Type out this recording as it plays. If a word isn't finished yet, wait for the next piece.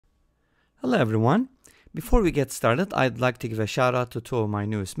Hello everyone. Before we get started, I'd like to give a shout out to two of my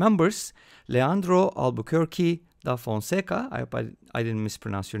newest members, Leandro Albuquerque da Fonseca, I hope I didn't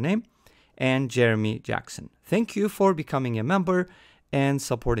mispronounce your name, and Jeremy Jackson. Thank you for becoming a member and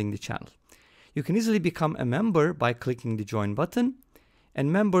supporting the channel. You can easily become a member by clicking the join button,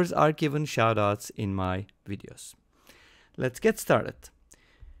 and members are given shout outs in my videos. Let's get started.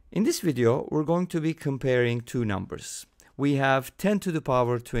 In this video, we're going to be comparing two numbers. We have 10 to the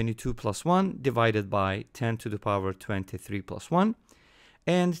power 22 plus 1 divided by 10 to the power 23 plus 1,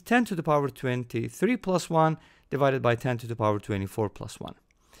 and 10 to the power 23 plus 1 divided by 10 to the power 24 plus 1.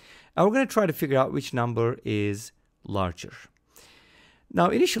 And we're going to try to figure out which number is larger. Now,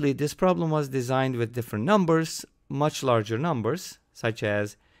 initially, this problem was designed with different numbers, much larger numbers, such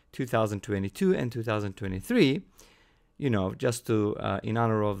as 2022 and 2023, just to in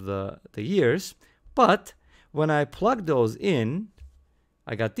honor of the years. But when I plugged those in,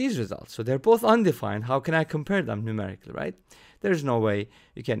 I got these results. So they're both undefined. How can I compare them numerically, right? There's no way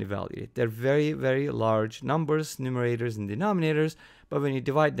you can evaluate it. They're very, very large numbers, numerators and denominators. But when you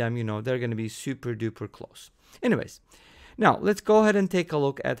divide them, they're going to be super duper close. Anyways, now let's go ahead and take a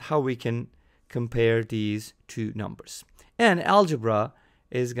look at how we can compare these two numbers. And algebra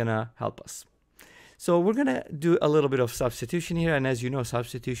is going to help us. So we're going to do a little bit of substitution here. And as you know,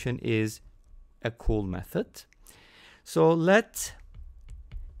 substitution is a cool method. So let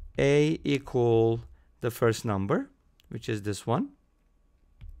a equal the first number, which is this one,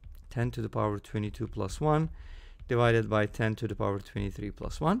 10 to the power 22 plus 1 divided by 10 to the power 23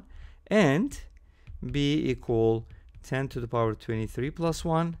 plus 1, and b equal 10 to the power 23 plus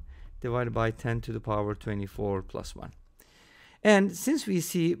 1 divided by 10 to the power 24 plus 1. And since we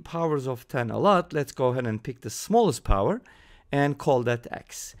see powers of 10 a lot, let's go ahead and pick the smallest power and call that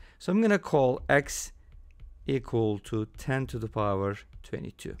x. So I'm going to call x equal to 10 to the power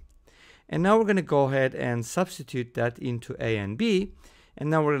 22. And now we're going to go ahead and substitute that into a and b.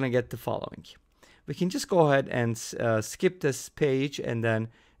 And now we're going to get the following. We can just go ahead and skip this page and then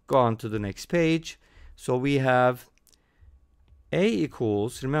go on to the next page. So we have a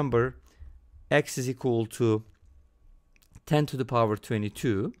equals, remember, x is equal to 10 to the power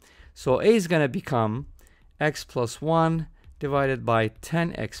 22. So a is going to become x plus 1 divided by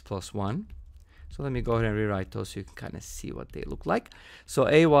 10x plus 1. So let me go ahead and rewrite those so you can kind of see what they look like. So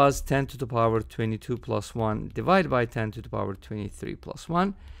a was 10 to the power 22 plus 1 divided by 10 to the power 23 plus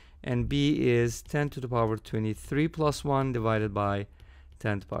 1. And b is 10 to the power 23 plus 1 divided by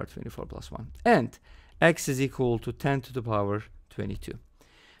 10 to the power 24 plus 1. And x is equal to 10 to the power 22.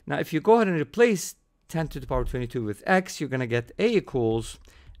 Now if you go ahead and replace 10 to the power 22 with x, you're going to get a equals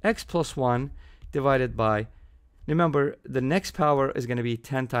x plus 1 divided by, remember, the next power is going to be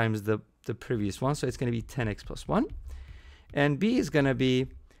 10 times the previous one, so it's going to be 10x plus 1. And b is going to be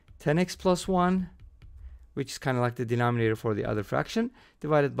 10x plus 1, which is kind of like the denominator for the other fraction,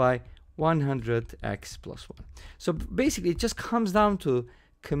 divided by 100x plus 1. So basically, it just comes down to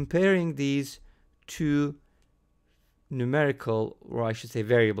comparing these two numerical, or I should say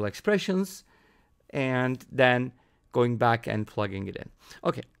variable expressions, and then going back and plugging it in.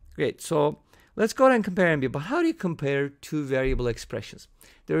 Okay, great. So let's go ahead and compare and b. But how do you compare two variable expressions?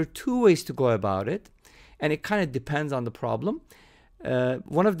 There are two ways to go about it, and it kind of depends on the problem.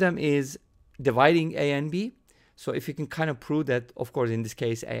 One of them is dividing a and b. So if you can kind of prove that, of course, in this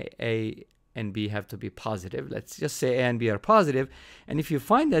case, a and b have to be positive. Let's just say a and b are positive. And if you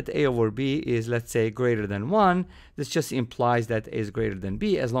find that a over b is, let's say, greater than 1, this just implies that a is greater than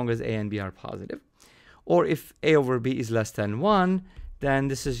b as long as a and b are positive. Or if a over b is less than 1, then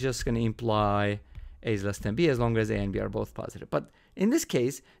this is just going to imply a is less than b as long as a and b are both positive. But in this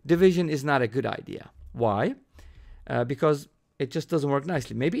case, division is not a good idea. Why? Because it just doesn't work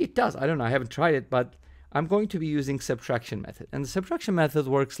nicely. Maybe it does. I don't know. I haven't tried it, but I'm going to be using subtraction method. And the subtraction method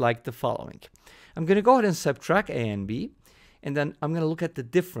works like the following. I'm going to go ahead and subtract a and b, and then I'm going to look at the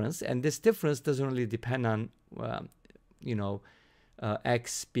difference. And this difference doesn't really depend on,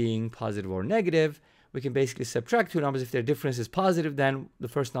 x being positive or negative. We can basically subtract two numbers. If their difference is positive, then the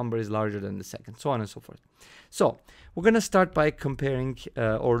first number is larger than the second, so on and so forth. So we're going to start by comparing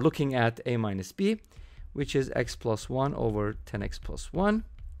or looking at a minus b, which is x plus 1 over 10x plus 1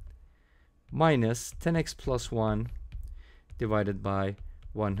 minus 10x plus 1 divided by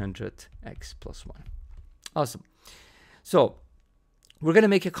 100x plus 1. Awesome. So we're going to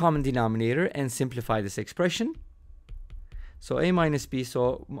make a common denominator and simplify this expression. So a minus b,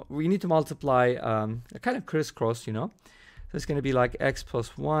 so we need to multiply a kind of crisscross, So it's going to be like x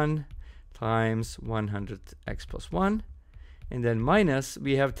plus 1 times 100x plus 1. And then minus,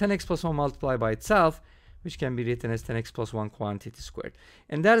 we have 10x plus 1 multiplied by itself, which can be written as 10x plus 1 quantity squared.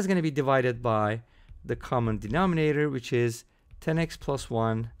 And that is going to be divided by the common denominator, which is 10x plus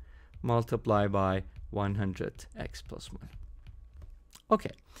 1 multiplied by 100x plus 1.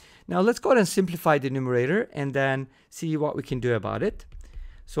 Okay, now let's go ahead and simplify the numerator and then see what we can do about it.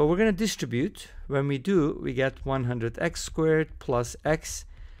 So we're going to distribute. When we do, we get 100x squared plus x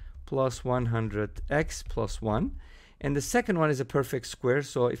plus 100x plus 1. And the second one is a perfect square,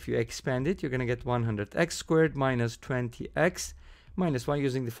 so if you expand it, you're going to get 100x squared minus 20x minus 1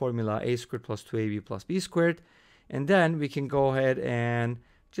 using the formula a squared plus 2ab plus b squared. And then we can go ahead and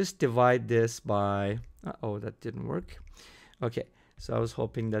just divide this by, oh, that didn't work. Okay, so I was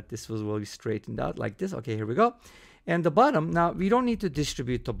hoping that this will be straightened out like this. Okay, here we go. And the bottom, now we don't need to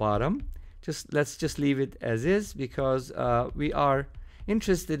distribute the bottom. Let's just leave it as is, because we are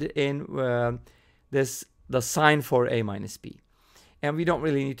interested in the sign for a minus b. And we don't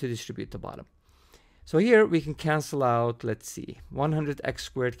really need to distribute the bottom. So here we can cancel out, let's see, 100x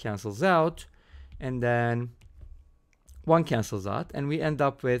squared cancels out, and then 1 cancels out, and we end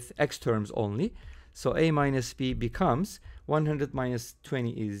up with x terms only. So a minus b becomes 100 minus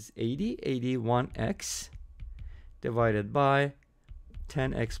 20 is 80, 81x divided by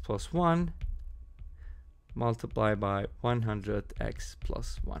 10x plus 1 multiplied by 100x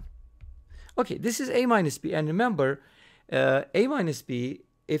plus 1. Okay, this is a minus b, and remember, a minus b,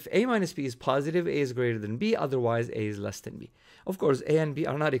 if a minus b is positive, a is greater than b, otherwise a is less than b. Of course, a and b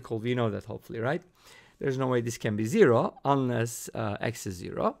are not equal, we know that hopefully, right? There's no way this can be 0 unless x is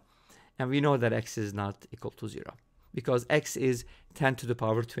 0, and we know that x is not equal to 0, because x is 10 to the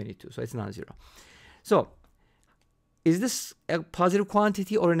power 22, so it's not 0. So, is this a positive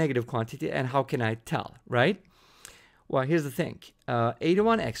quantity or a negative quantity, and how can I tell, right? Well, here's the thing.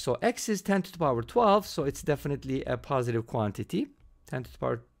 81x, so x is 10 to the power 12, so it's definitely a positive quantity. 10 to the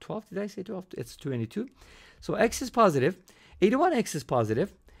power 12, did I say 12? It's 22. So x is positive, 81x is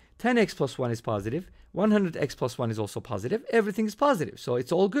positive, 10x plus 1 is positive, 100x plus 1 is also positive. Everything is positive, so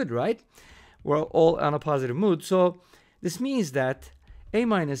it's all good, right? We're all on a positive mood. So this means that a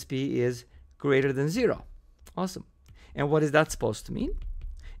minus b is greater than 0. Awesome. And what is that supposed to mean?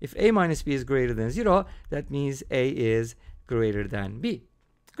 If a minus b is greater than 0, that means a is greater than b.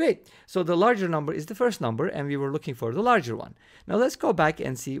 Great. So the larger number is the first number, and we were looking for the larger one. Now let's go back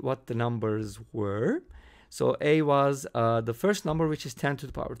and see what the numbers were. So a was the first number, which is 10 to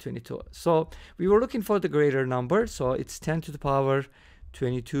the power 22. So we were looking for the greater number, so it's 10 to the power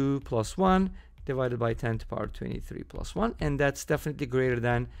 22 plus 1 divided by 10 to the power 23 plus 1, and that's definitely greater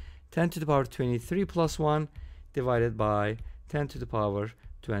than 10 to the power 23 plus 1 divided by 10 to the power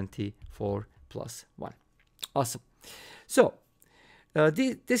 24 plus 1. Awesome. So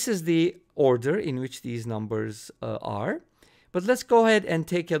this is the order in which these numbers are. But let's go ahead and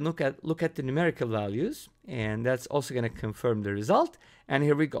take a look at the numerical values, and that's also going to confirm the result. And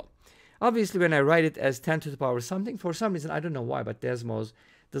here we go. Obviously, when I write it as 10 to the power something, for some reason, I don't know why, but Desmos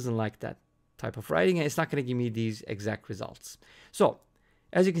doesn't like that type of writing, and it's not going to give me these exact results. So,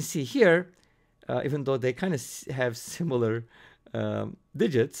 as you can see here, even though they kind of have similar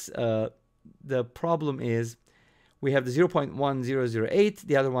digits, the problem is we have the 0.1008,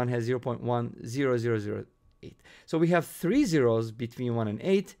 the other one has 0.10008. So we have 3 zeros between 1 and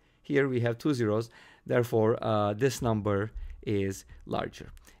 8. Here we have 2 zeros. Therefore, this number is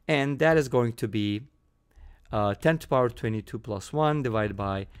larger. And that is going to be 10 to the power 22 plus 1 divided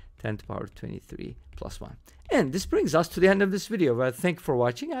by 10 to the power 23 plus 1. And this brings us to the end of this video. Well, thank you for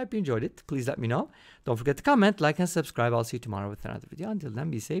watching. I hope you enjoyed it. Please let me know. Don't forget to comment, like, and subscribe. I'll see you tomorrow with another video. Until then,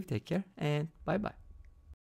 be safe, take care, and bye-bye.